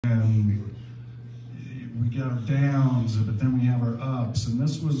get our downs, but then we have our ups. And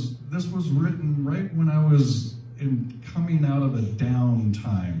this was written right when I was coming out of a down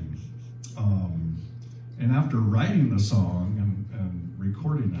time. And after writing the song and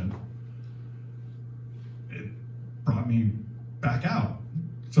recording it brought me back out.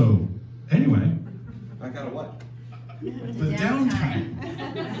 So anyway. Back out of what? The downtime.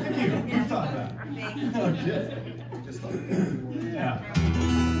 Thank you. Who thought that? Okay. Just thought. Yeah.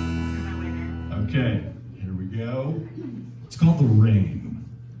 Okay, here we go. It's called The Rain.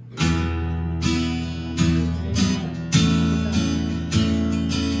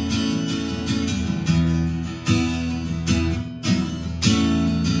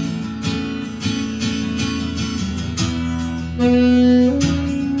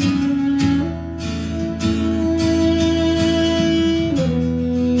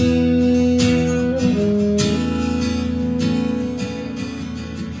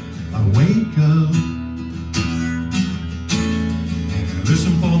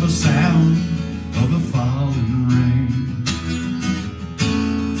 Listen for the sound of the falling rain.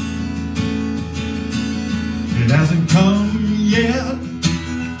 It hasn't come yet,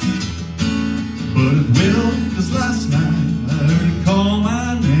 but it will, 'cause last night I heard it call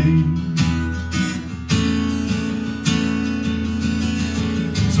my name.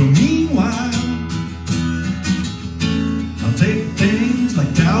 So meanwhile, I'll take things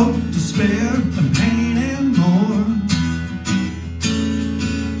like doubt, despair, and pain and more.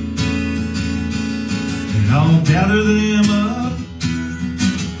 I'll gather them up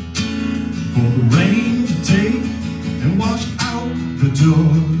for the rain to take and wash out the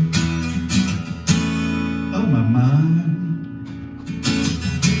door of my mind.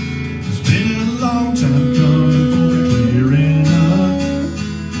 It's been a long time coming for clearing up.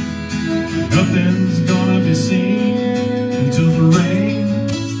 Nothing's gonna be seen until the rain.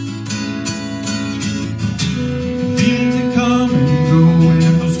 Feelings that come and go,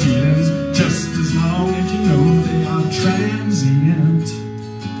 and those feelings, just as long as you know they are transient,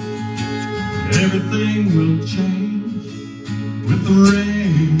 everything will change with the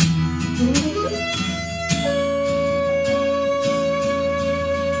rain.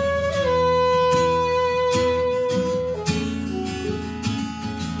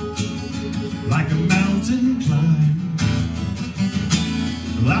 Like a mountain climb,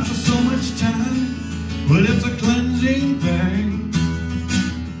 life for so much time, but it's a cleansing thing.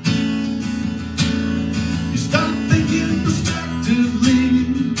 You start thinking prospectively,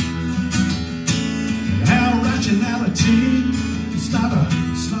 and how rationality is not a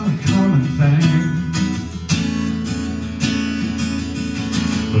common thing.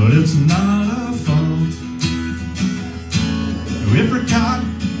 But it's not our fault if we're caught,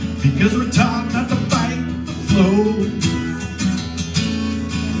 because we're taught not to fight the flow.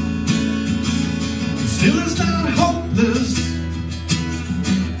 Still, it's not